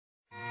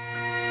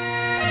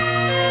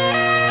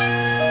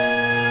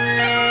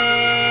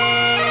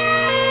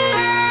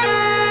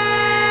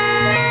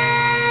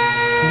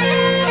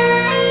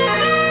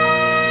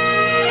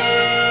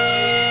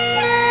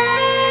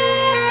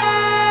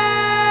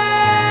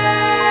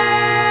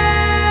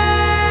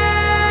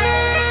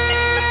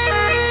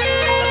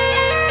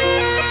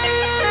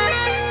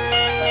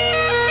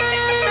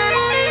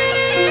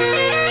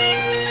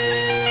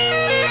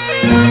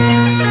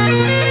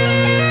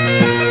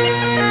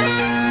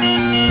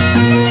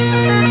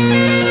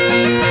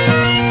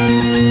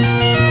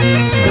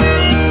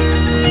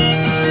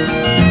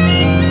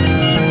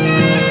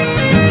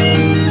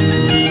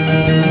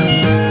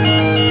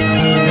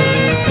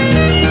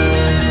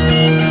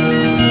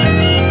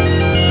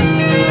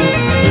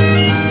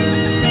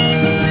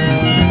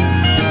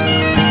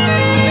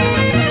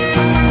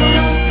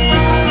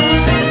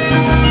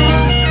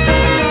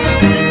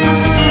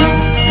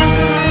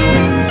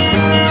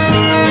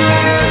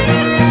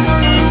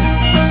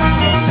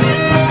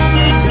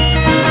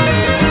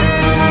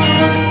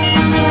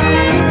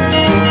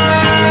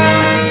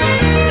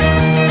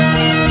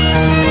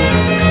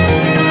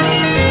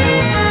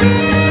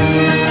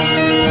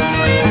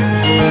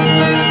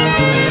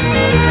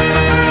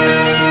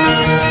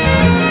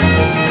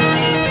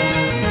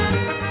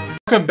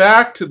Welcome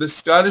back to the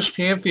Scottish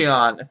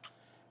Pantheon.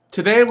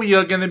 Today we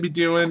are going to be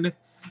doing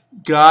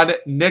God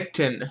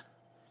Nechtan,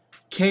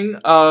 King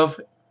of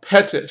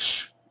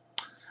Pictish.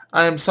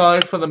 I am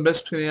sorry for the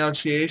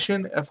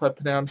mispronunciation if I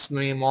pronounced the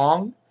name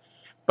wrong,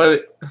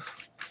 but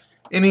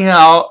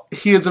anyhow,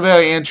 he is a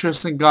very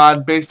interesting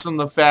god based on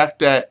the fact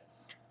that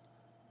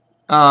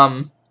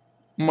when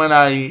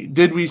I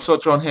did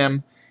research on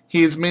him,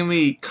 he is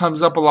mainly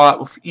comes up a lot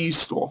with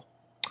Easter.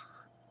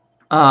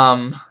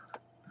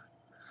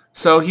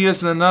 So he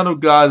is another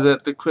god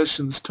that the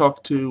Christians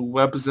took to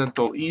represent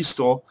their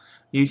Easter.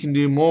 You can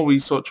do more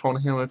research on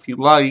him if you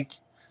like.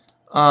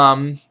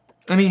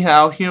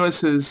 Anyhow, here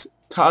is his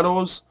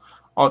titles,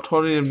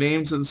 alternative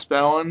names and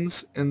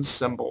spellings, and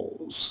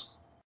symbols.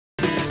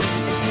 Feel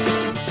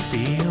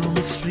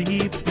me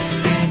sleep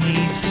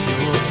beneath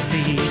your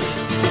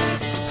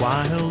feet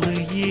while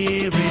the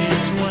year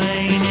is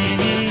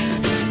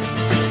waning,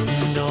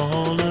 and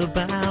all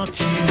about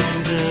you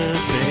the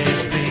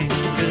bare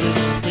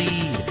fingers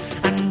plead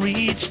and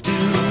reach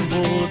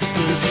towards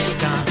the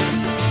sky.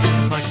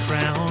 My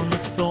crown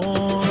of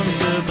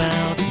thorns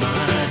about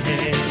my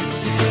head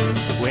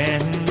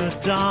when the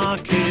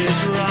dark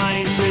is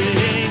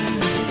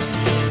rising,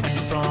 and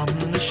from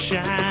the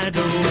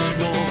shadows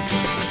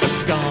walks a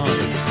god,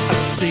 a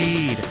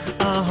seed,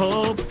 a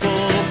hope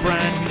for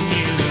brand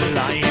new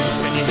life.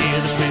 Can you hear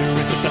the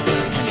spirits of the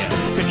earth?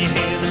 Can you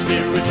hear the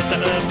spirits of the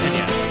earth? Can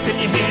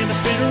you hear the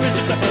spirits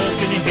of the earth?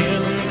 Can you hear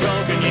them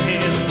call? Can you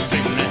hear them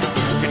sing now?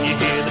 Can you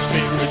hear the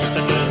spirits of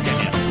the earth?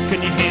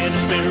 Can you hear the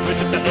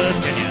spirits of the earth?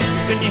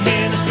 Can you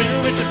hear the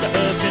spirits of the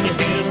earth? Can you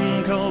hear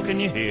them call? Can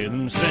you hear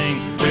them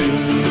sing?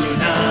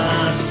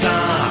 Luna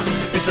Sa,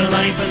 it's the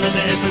life and the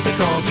death of the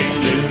corn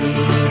king.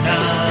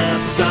 Luna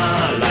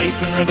Sa,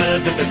 life and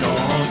rebirth of the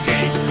corn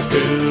king.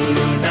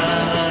 Luna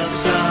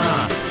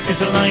Sa, it's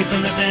the life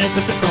and the death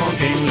of the corn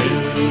king.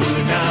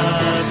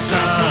 Luna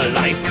Sa,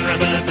 life and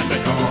rebirth of the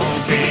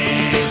corn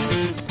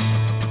king.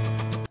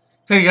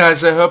 Hey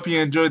guys, I hope you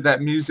enjoyed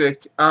that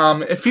music.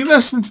 If you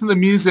listened to the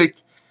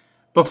music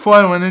before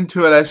I went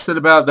into it, I said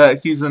about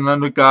that he's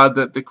another god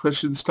that the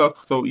Christians took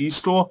for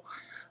Easter.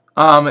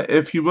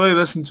 If you really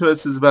listen to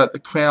it, it's about the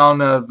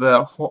crown of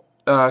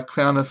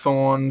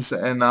thorns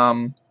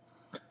and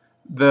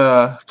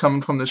the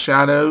coming from the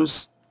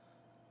shadows.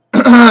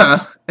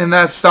 And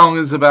that song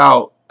is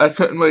about, I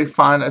couldn't really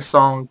find a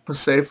song per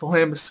se for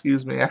him.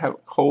 Excuse me, I have a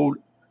cold.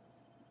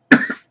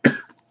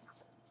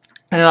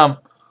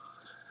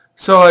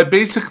 So I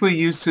basically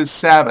used his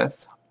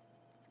Sabbath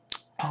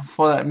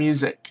for that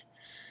music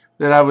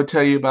that I would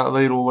tell you about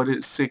later what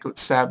his secret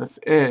Sabbath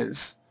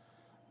is.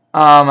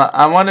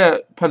 I want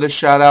to put a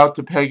shout out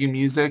to Pagan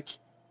Music,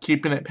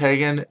 keeping it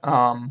pagan.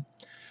 Go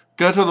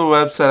to the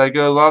website. I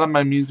get a lot of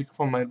my music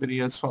from my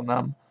videos from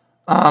them.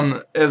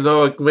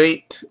 They're a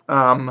great,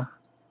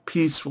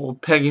 peaceful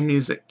pagan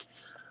music.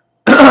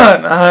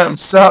 I'm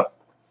sorry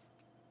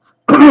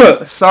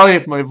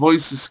if my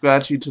voice is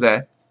scratchy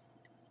today.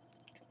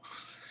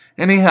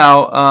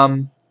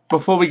 Anyhow,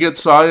 before we get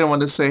started, I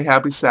want to say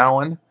Happy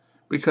Samhain,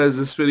 because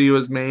this video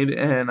is made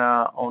in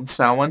on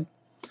Samhain.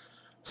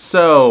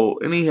 So,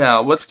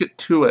 anyhow, let's get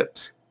to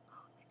it.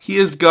 He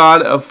is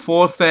god of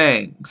four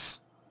things.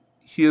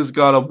 He is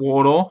god of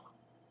water,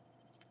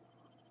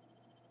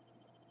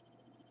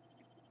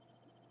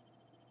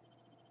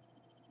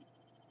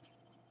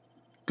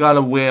 god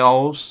of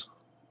whales,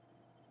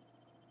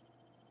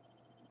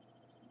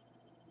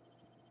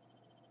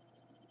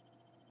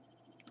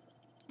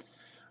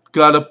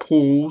 god of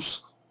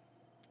pools,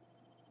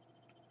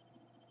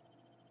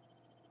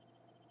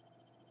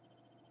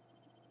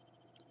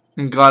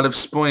 and god of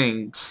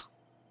springs.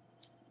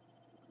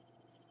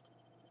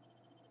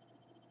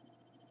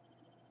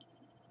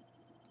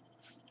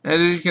 And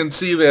as you can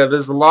see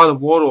there's a lot of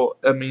water.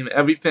 I mean,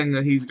 everything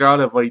that he's got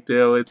of right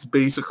there, it's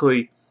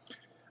basically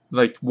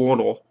like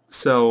water.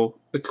 So,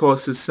 of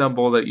course, his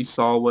symbol that you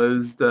saw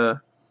was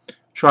the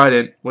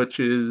trident, which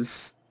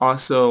is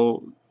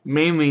also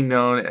mainly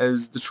known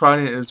as, the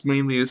trident is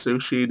mainly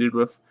associated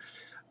with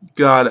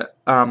god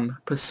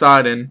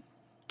Poseidon.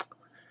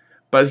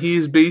 But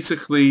he's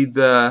basically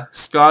the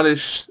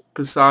Scottish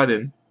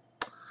Poseidon.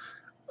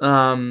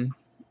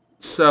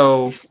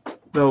 So,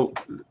 though,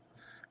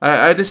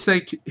 I just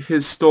think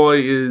his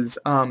story is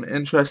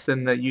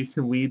interesting, that you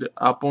can read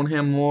up on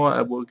him more.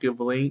 I will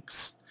give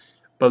links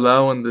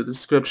below in the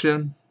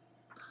description.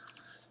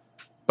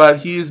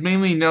 But he is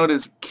mainly known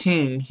as a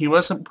king. He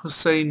wasn't per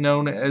se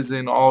known as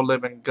an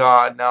all-living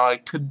god. Now, I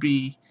could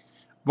be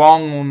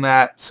wrong on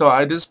that. So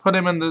I just put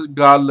him in the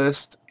god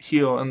list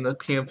here in the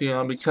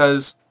Pantheon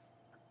because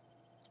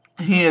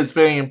he is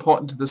very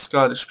important to the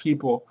Scottish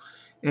people,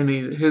 and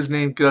his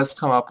name does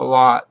come up a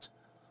lot.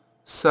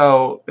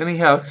 So,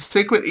 anyhow, his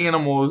sacred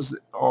animals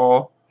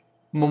are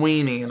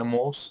marine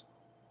animals.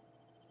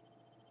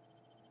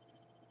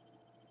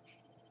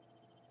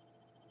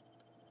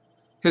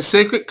 His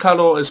sacred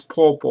color is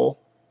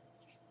purple.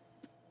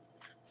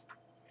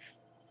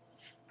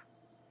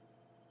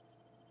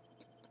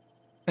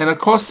 And of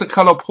course the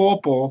color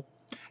purple,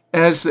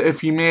 as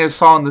if you may have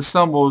saw in the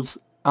symbols,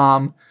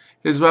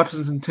 his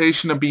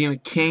representation of being a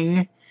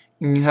king,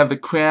 and you have the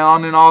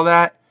crown and all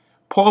that.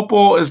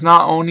 Purple is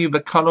not only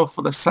the color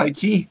for the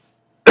psyche,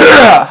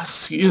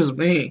 excuse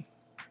me,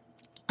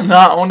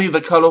 not only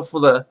the color for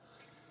the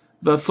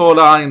third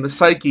eye and the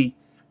psyche,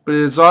 but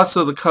it is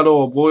also the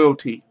color of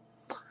royalty.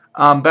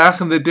 Back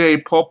in the day,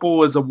 purple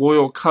was a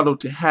royal color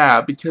to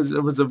have because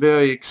it was a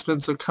very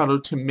expensive color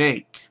to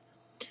make.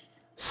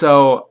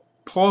 So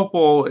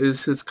purple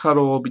is his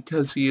color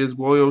because he is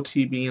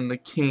royalty, being the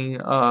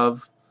king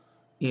of,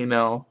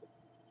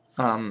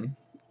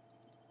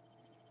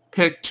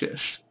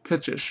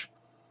 Pictish.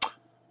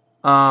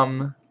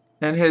 And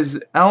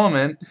his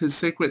element, his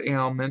sacred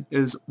element,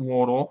 is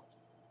water.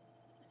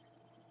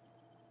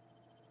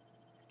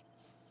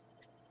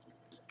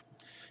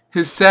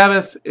 His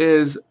Sabbath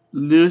is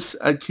Luce.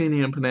 I can't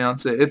even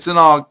pronounce it. It's in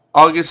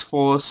August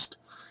 1st,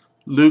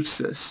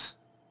 Luxus.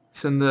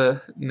 It's in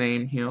the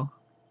name here.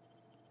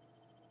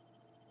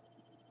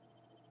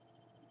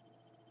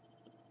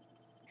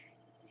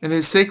 And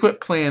his sacred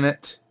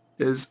planet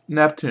is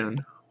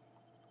Neptune.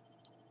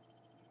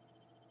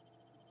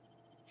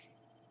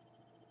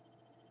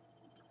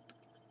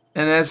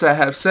 And as I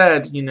have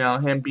said,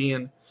 him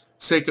being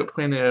sacred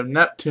planet of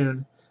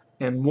Neptune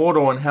and water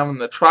and having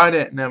the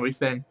trident and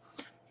everything,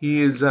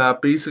 he is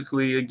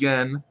basically,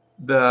 again,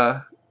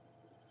 the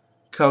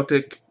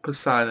Celtic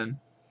Poseidon.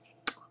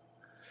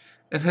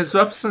 And his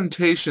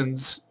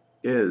representations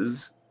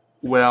is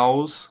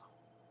wells,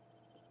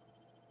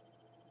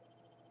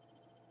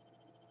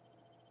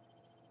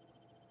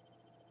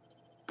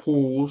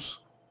 pools,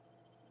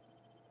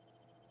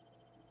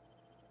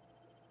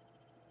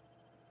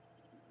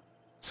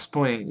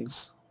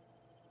 springs.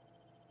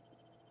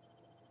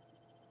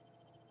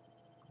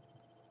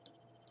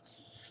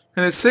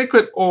 And his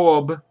sacred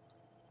orb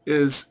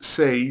is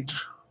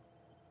sage.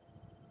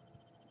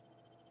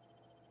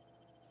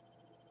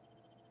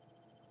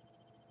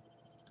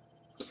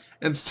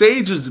 And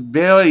sage is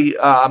very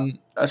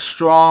a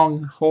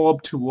strong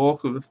orb to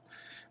work with.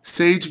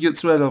 Sage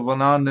gets rid of a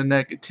lot of the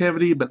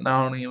negativity, but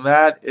not only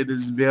that, it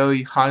is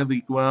very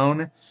highly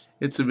grown.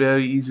 It's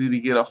very easy to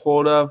get a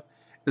hold of.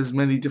 There's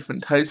many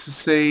different types of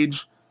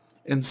sage,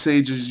 and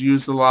sage is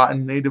used a lot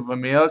in Native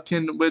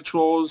American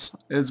rituals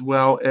as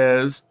well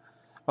as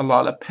a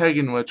lot of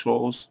pagan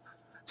rituals.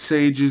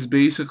 Sage is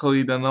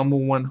basically the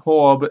 #1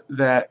 herb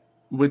that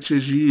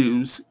witches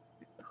use.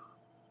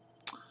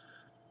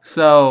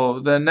 So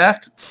the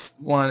next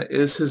one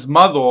is his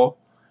mother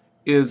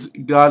is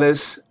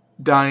Goddess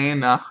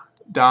Diana.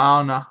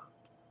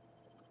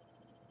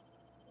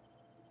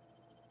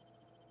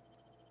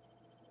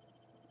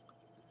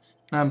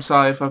 I'm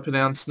sorry if I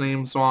pronounce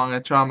names wrong. I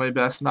try my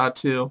best not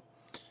to.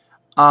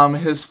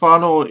 His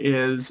father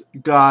is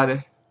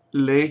God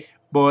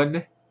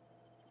Boann.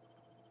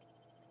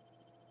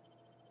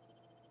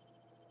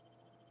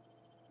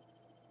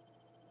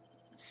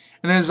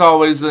 And as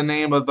always, the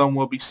name of them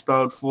will be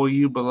spelled for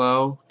you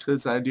below,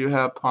 because I do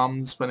have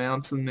problems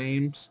pronouncing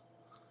names.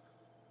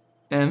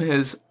 And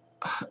his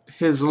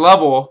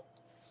lover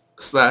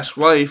 /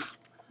 wife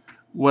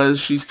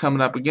she's coming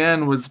up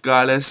again, was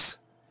Goddess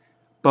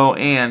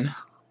Boann.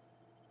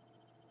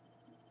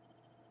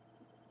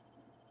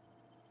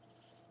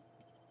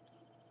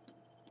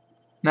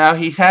 Now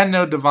he had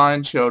no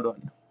divine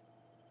children.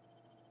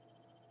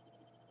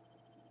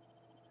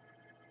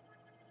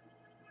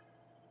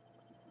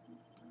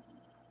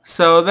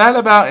 So that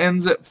about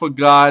ends it for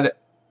God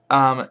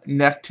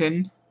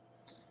Nectan.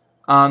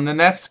 The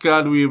next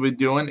god we will be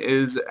doing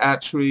is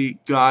actually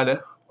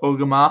God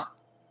Ogama,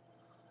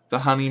 the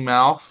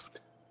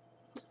honey-mouthed.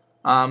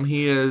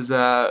 He is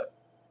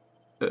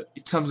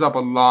he comes up a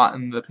lot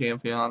in the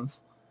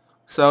pantheons.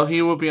 So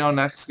he will be our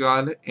next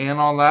god and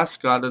our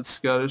last god of the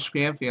Scottish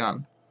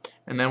Pantheon.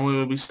 And then we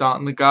will be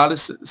starting the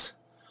goddesses.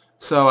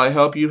 So I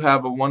hope you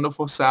have a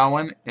wonderful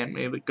Samhain, and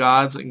may the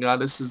gods and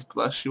goddesses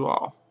bless you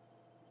all.